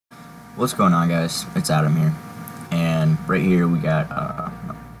What's going on, guys? It's Adam here, and right here we got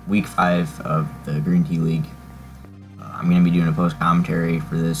week 5 of the Green Tea League. I'm going to be doing a post commentary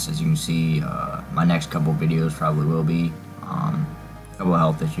for this. As you can see, my next couple videos probably will be a couple of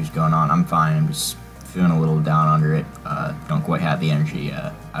health issues going on. I'm fine. I'm just feeling a little down under it. Don't quite have the energy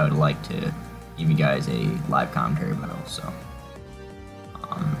I would like to give you guys a live commentary about. So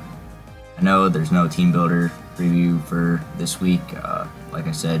I know there's no team builder preview for this week. Like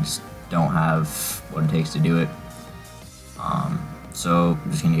I said, just don't have what it takes to do it. So I'm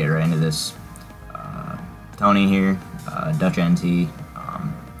just gonna get right into this. Tony here, Dutch EnTea.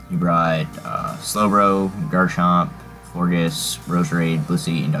 He brought Slowbro, Garchomp, Forgus, Roserade,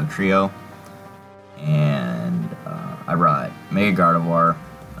 Blissey, and Doug Trio. And I brought Mega Gardevoir,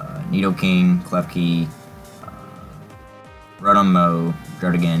 Nidoking, Klefki, Rotom,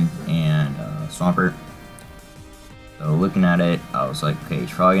 Druddigon, and Swampert. So looking at it, I was like, okay, he's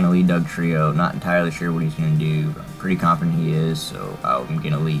probably going to lead Doug Trio. Not entirely sure what he's going to do, but I'm pretty confident he is, so I'm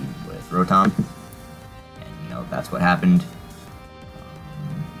going to lead with Rotom. And, that's what happened.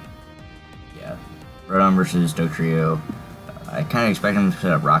 Yeah, Rotom versus Doug Trio. I kind of expected him to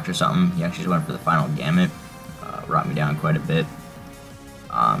set up rocks or something. He actually just went for the final gamut. Brought me down quite a bit.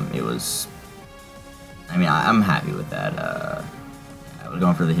 It was... I'm happy with that. I was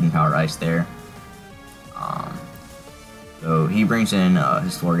going for the Hidden Power Ice there. So he brings in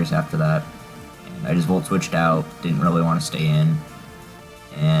his Forgus after that, and I just Volt Switched out, didn't really want to stay in,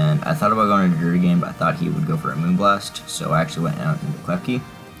 and I thought about going to Druddigon, but I thought he would go for a Moonblast, so I actually went out into Klefki.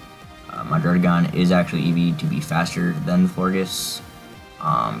 My Druddigon is actually EV to be faster than the Forgus,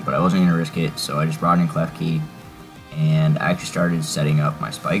 but I wasn't going to risk it, so I just brought in Klefki, and I actually started setting up my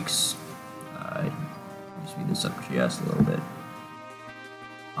spikes. Let me speed this up just a little bit.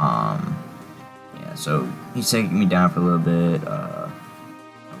 Yeah, so he's taking me down for a little bit,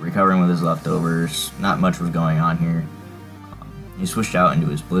 recovering with his leftovers. Not much was going on here. He switched out into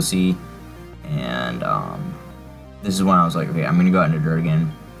his Blissey, and this is when I was like, okay, I'm going to go out into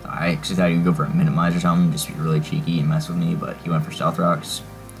Druddigon. I actually thought he would go for a Minimize or something, just be really cheeky and mess with me, but he went for Stealth Rocks.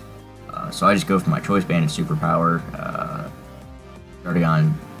 So I just go for my Choice Band and Superpower.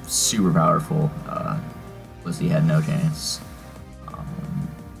 Druddigon, super powerful. Blissey had no chance.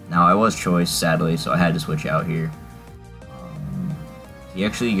 Now, I was Choice, sadly, so I had to switch out here. He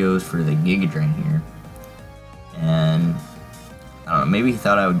actually goes for the Giga Drain here. And, I don't know, maybe he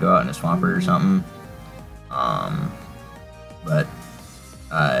thought I would go out in a Swampert or something. But,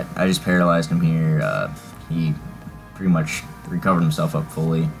 I just paralyzed him here. He pretty much recovered himself up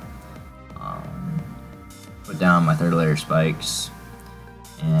fully. Put down my third layer spikes.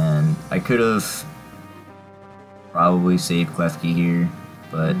 And I could have probably saved Klefki here,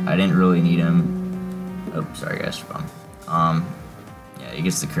 but I didn't really need him. Oh, sorry guys, yeah, he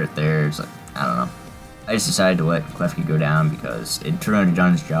gets the crit there. It's like, I don't know. I just decided to let Klefki go down because it turned out to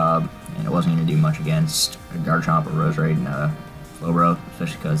done his job, and it wasn't going to do much against a Garchomp or Roserade and Slowbro,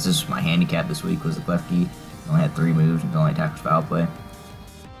 especially because this was my handicap this week was the Klefki. He only had 3 moves, and his only attack was Foul Play.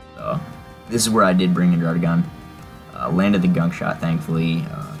 So, this is where I did bring in Druddigon. Landed the Gunk Shot, thankfully.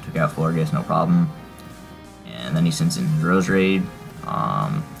 Took out Forgus, no problem. And then he sends in his Roserade.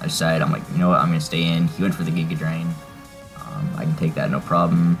 I decided, I'm like, you know what, I'm going to stay in. He went for the Giga Drain. I can take that no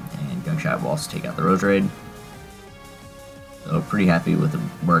problem, and Gunk Shot will also take out the Roserade. So pretty happy with the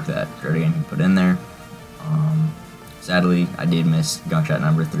work that Druddigon can put in there. Sadly, I did miss Gunk Shot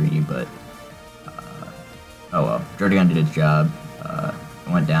number 3, but oh well, Druddigon did its job.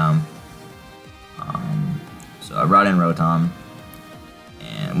 It went down. So I brought in Rotom,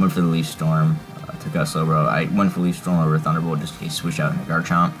 and went for the Leaf Storm. Took out Slowbro. I went for Leaf Storm over Thunderbolt just in case switch out into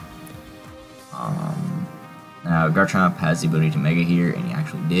Garchomp. Now Garchomp has the ability to Mega here, and he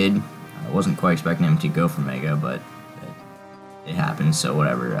actually did. I wasn't quite expecting him to go for Mega, but it happened, so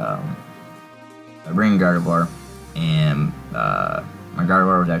whatever. I bring Gardevoir, and my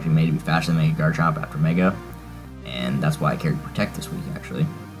Gardevoir was actually made to be faster than Mega Garchomp after Mega, and that's why I carried Protect this week, actually.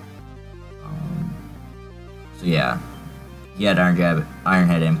 So yeah. He had Iron Jab, Iron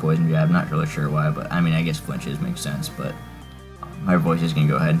Head, and Poison Jab. Not really sure why, but I guess flinches makes sense. But my voice is gonna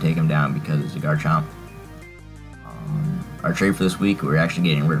go ahead and take him down because it's a Garchomp. Our trade for this week, we're actually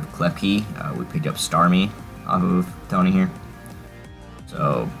getting rid of Klefki. We picked up Starmie off of Tony here.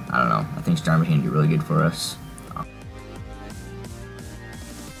 So I don't know. I think Starmie's gonna do really good for us.